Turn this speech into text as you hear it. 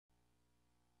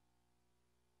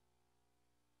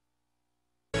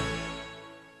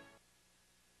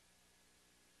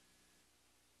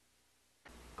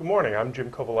Good morning. I'm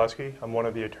Jim Kovaleski. I'm one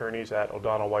of the attorneys at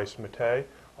O'Donnell Weiss Mattei,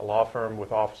 a law firm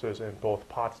with offices in both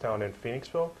Pottstown and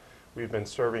Phoenixville. We've been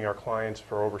serving our clients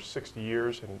for over 60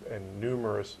 years in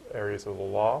numerous areas of the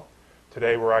law.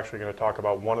 Today we're actually going to talk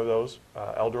about one of those,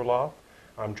 elder law.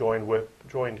 I'm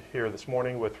joined here this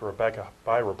morning with Rebecca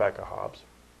Hobbs.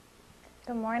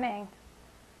 Good morning.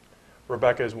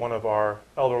 Rebecca is one of our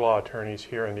elder law attorneys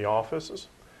here in the offices.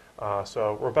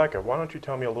 So Rebecca, why don't you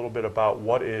tell me a little bit about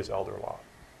what is elder law?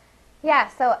 Yeah,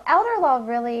 so elder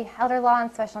law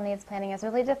and special needs planning is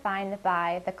really defined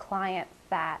by the clients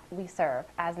that we serve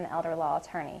as an elder law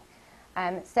attorney.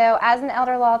 So as an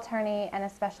elder law attorney and a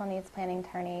special needs planning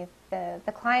attorney,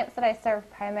 the clients that I serve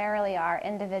primarily are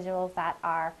individuals that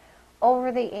are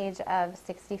over the age of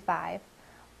 65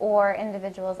 or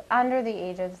individuals under the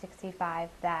age of 65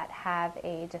 that have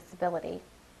a disability.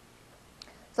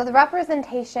 So the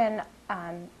representation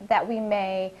that we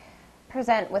may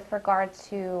present with regard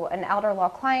to an elder law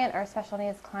client or a special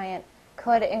needs client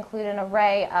could include an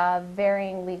array of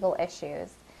varying legal issues.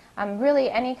 Really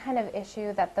any kind of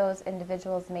issue that those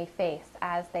individuals may face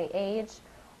as they age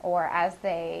or as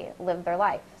they live their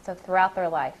life, so throughout their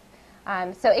life.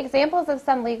 So examples of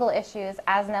some legal issues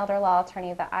as an elder law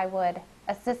attorney that I would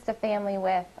assist a family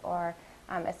with or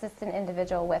assist an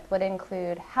individual with would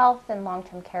include health and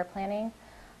long-term care planning.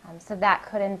 So that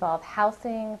could involve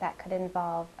housing, that could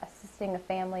involve assisting a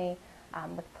family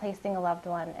with placing a loved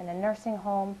one in a nursing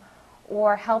home,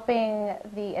 or helping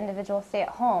the individual stay at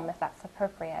home if that's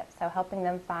appropriate. So helping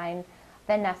them find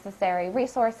the necessary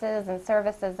resources and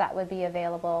services that would be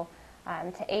available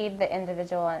to aid the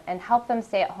individual and help them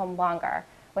stay at home longer,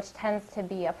 which tends to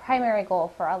be a primary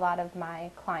goal for a lot of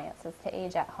my clients, is to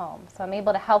age at home. So I'm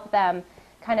able to help them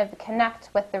kind of connect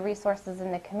with the resources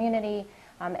in the community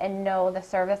and know the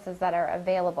services that are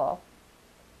available.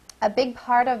 A big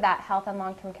part of that health and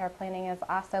long-term care planning is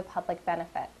also public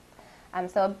benefits.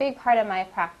 So a big part of my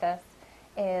practice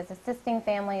is assisting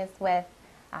families with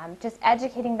just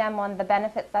educating them on the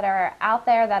benefits that are out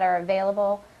there that are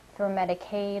available through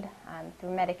Medicaid,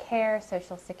 through Medicare,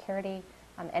 Social Security,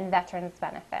 and veterans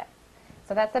benefits.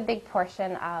 So that's a big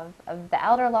portion of the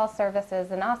elder law services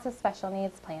and also special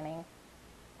needs planning.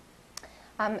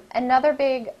 Another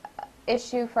big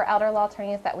issue for elder law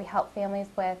attorneys that we help families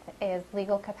with is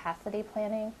legal capacity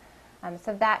planning.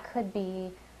 So that could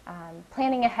be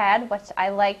planning ahead, which I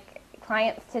like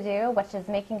clients to do, which is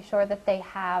making sure that they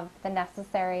have the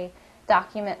necessary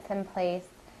documents in place,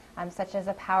 such as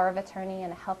a power of attorney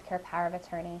and a healthcare power of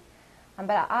attorney.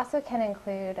 But it also can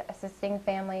include assisting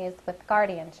families with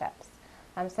guardianships.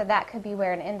 So that could be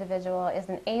where an individual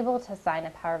isn't able to sign a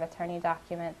power of attorney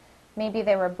document. Maybe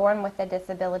they were born with a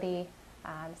disability.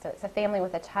 So it's a family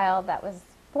with a child that was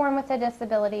born with a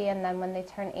disability, and then when they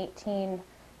turn 18,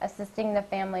 assisting the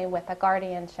family with a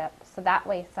guardianship. So that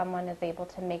way someone is able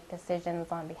to make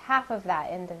decisions on behalf of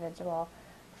that individual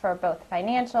for both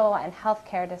financial and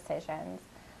healthcare decisions.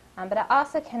 But it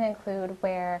also can include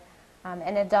where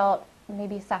an adult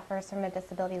maybe suffers from a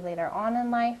disability later on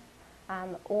in life,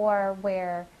 or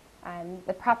where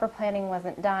the proper planning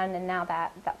wasn't done, and now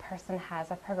that person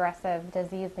has a progressive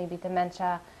disease, maybe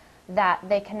dementia, that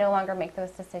they can no longer make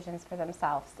those decisions for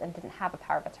themselves and didn't have a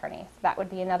power of attorney. So that would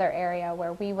be another area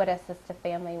where we would assist a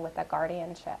family with a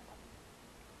guardianship.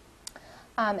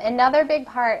 Another big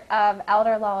part of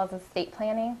elder law is estate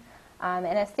planning. And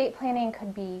estate planning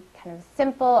could be kind of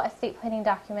simple estate planning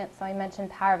documents. So I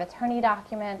mentioned power of attorney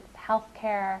documents, health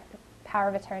care, power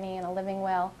of attorney, and a living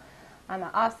will. It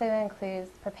also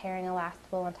includes preparing a last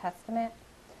will and testament.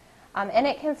 And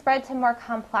it can spread to more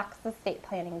complex estate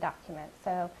planning documents.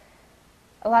 So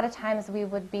a lot of times we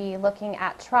would be looking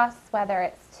at trusts, whether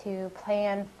it's to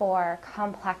plan for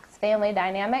complex family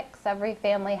dynamics. Every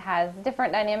family has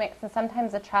different dynamics, and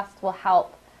sometimes a trust will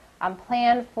help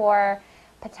plan for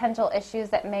potential issues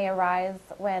that may arise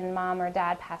when mom or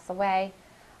dad pass away.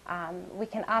 We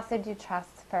can also do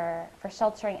trusts for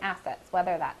sheltering assets,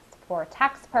 whether that's for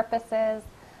tax purposes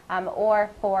or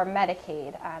for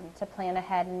Medicaid, to plan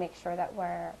ahead and make sure that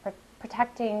we're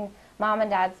protecting mom and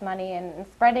dad's money and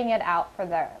spreading it out for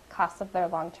the cost of their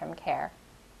long-term care.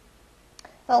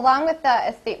 So along with the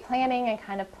estate planning and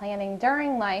kind of planning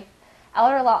during life,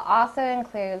 elder law also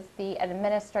includes the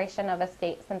administration of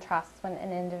estates and trusts when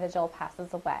an individual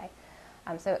passes away.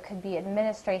 So it could be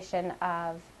administration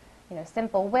of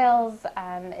simple wills,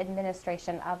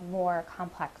 administration of more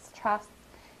complex trusts,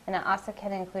 and it also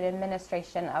can include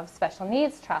administration of special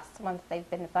needs trusts once they've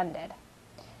been funded.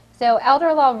 So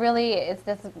elder law really is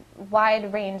this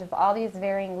wide range of all these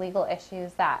varying legal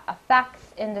issues that affect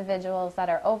individuals that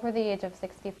are over the age of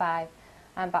 65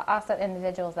 but also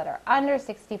individuals that are under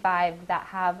 65 that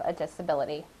have a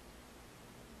disability.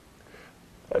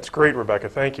 That's great, Rebecca.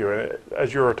 Thank you. And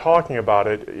as you were talking about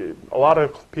it, a lot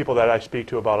of people that I speak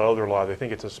to about elder law, they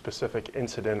think it's a specific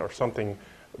incident or something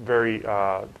very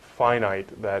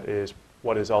finite that is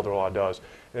what is elder law does.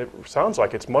 And it sounds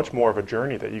like it's much more of a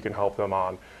journey that you can help them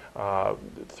on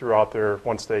throughout their,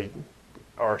 once they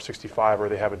are 65 or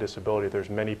they have a disability. There's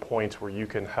many points where you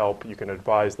can help, you can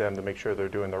advise them to make sure they're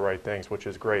doing the right things, which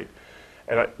is great.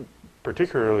 And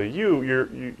particularly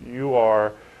you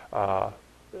are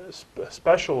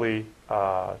especially,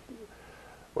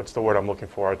 what's the word I'm looking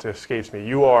for? It escapes me.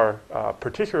 You are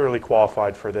particularly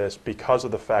qualified for this because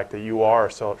of the fact that you are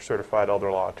a certified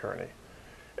elder law attorney.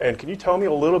 And can you tell me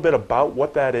a little bit about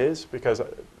what that is? Because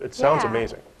it sounds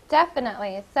amazing.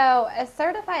 Definitely. So a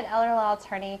certified elder law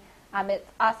attorney, it's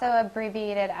also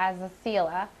abbreviated as a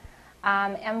CELA.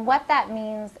 And what that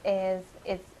means is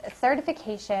it's a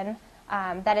certification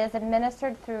that is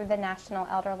administered through the National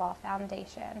Elder Law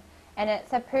Foundation. And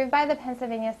it's approved by the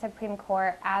Pennsylvania Supreme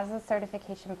Court as a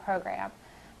certification program.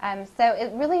 So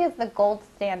it really is the gold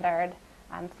standard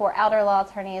for elder law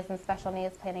attorneys and special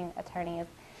needs planning attorneys.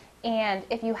 And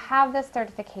if you have this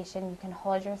certification, you can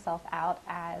hold yourself out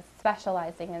as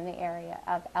specializing in the area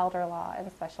of elder law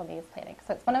and special needs planning.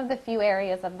 So it's one of the few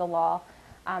areas of the law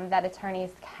that attorneys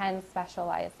can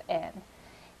specialize in.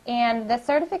 And the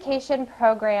certification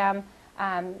program,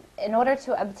 in order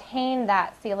to obtain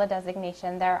that CELA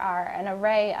designation, there are an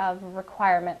array of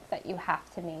requirements that you have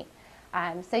to meet.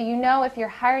 So you know if you're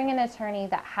hiring an attorney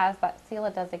that has that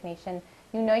CELA designation,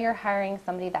 you know you're hiring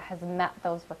somebody that has met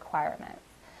those requirements.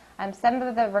 Some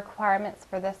of the requirements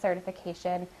for this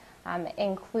certification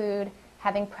include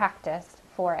having practiced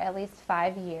for at least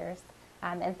 5 years,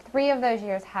 and 3 of those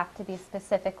years have to be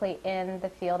specifically in the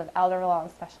field of elder law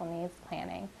and special needs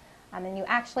planning. And you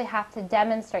actually have to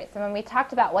demonstrate. So when we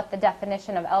talked about what the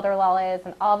definition of elder law is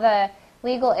and all the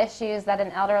legal issues that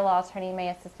an elder law attorney may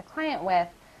assist a client with,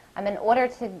 in order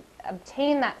to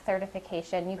obtain that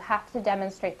certification, you have to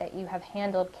demonstrate that you have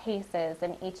handled cases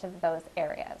in each of those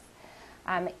areas.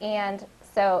 And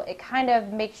so it kind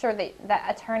of makes sure that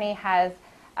that attorney has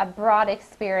a broad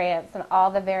experience in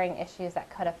all the varying issues that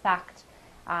could affect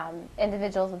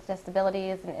individuals with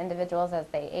disabilities and individuals as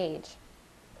they age.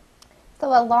 So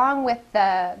along with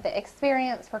the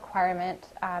experience requirement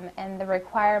and the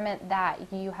requirement that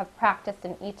you have practiced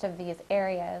in each of these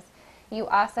areas, you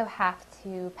also have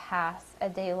to pass a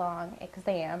day-long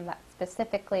exam that's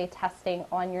specifically testing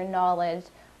on your knowledge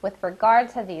with regard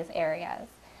to these areas.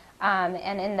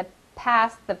 And in the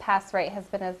pass rate has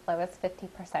been as low as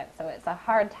 50%, so it's a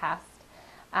hard test.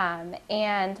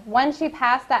 And once you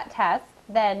pass that test,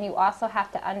 then you also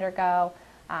have to undergo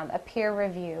a peer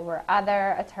review where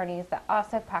other attorneys that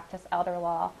also practice elder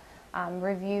law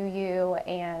review you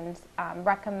and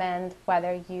recommend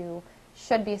whether you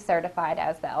should be certified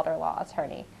as the elder law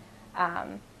attorney.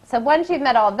 So once you've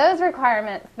met all those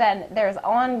requirements, then there's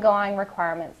ongoing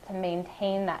requirements to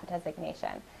maintain that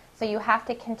designation. So you have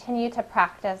to continue to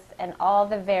practice in all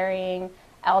the varying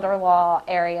elder law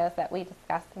areas that we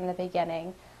discussed in the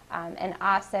beginning, and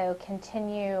also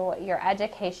continue your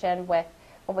education with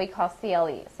what we call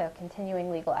CLE, so continuing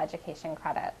legal education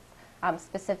credits,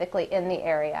 specifically in the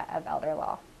area of elder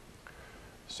law.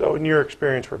 So in your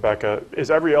experience, Rebecca,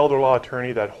 is every elder law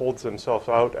attorney that holds themselves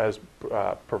out as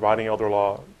providing elder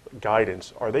law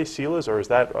guidance, are they CELAs, or is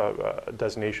that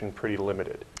designation pretty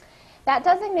limited? That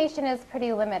designation is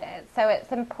pretty limited, so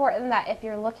it's important that if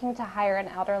you're looking to hire an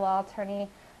elder law attorney,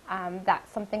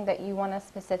 that's something that you want to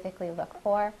specifically look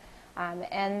for.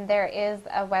 And there is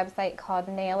a website called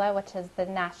NAELA, which is the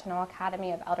National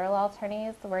Academy of Elder Law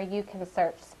Attorneys, where you can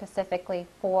search specifically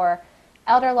for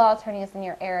elder law attorneys in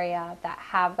your area that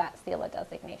have that CELA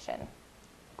designation.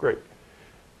 Great.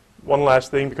 One last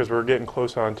thing, because we're getting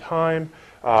close on time.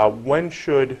 When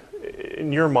should,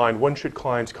 in your mind, when should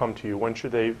clients come to you? When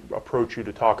should they approach you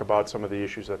to talk about some of the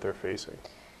issues that they're facing?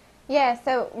 Yeah,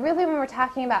 so really when we're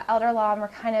talking about elder law and we're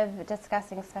kind of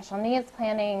discussing special needs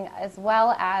planning as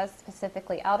well as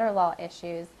specifically elder law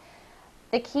issues,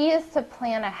 the key is to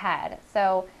plan ahead.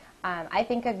 So I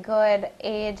think a good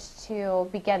age to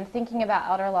begin thinking about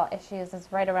elder law issues is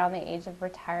right around the age of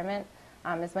retirement,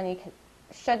 is when you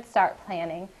should start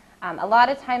planning. A lot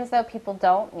of times, though, people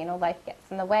don't. Life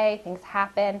gets in the way, things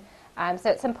happen. So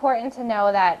it's important to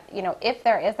know that, if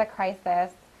there is a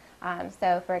crisis,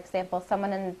 so for example,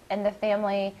 someone in the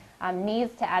family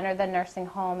needs to enter the nursing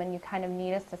home and you kind of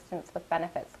need assistance with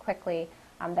benefits quickly,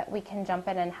 that we can jump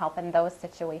in and help in those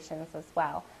situations as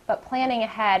well. But planning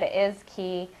ahead is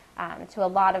key to a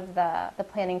lot of the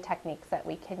planning techniques that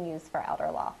we can use for elder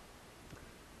law.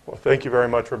 Well, thank you very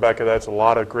much, Rebecca. That's a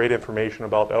lot of great information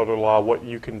about elder law, what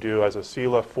you can do as a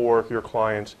CELA for your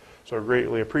clients. So I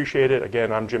greatly appreciate it.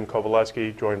 Again, I'm Jim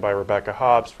Kovaleski, joined by Rebecca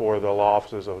Hobbs for the law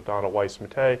offices of O'Donnell Weiss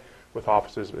Matei, with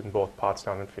offices in both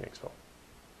Pottstown and Phoenixville.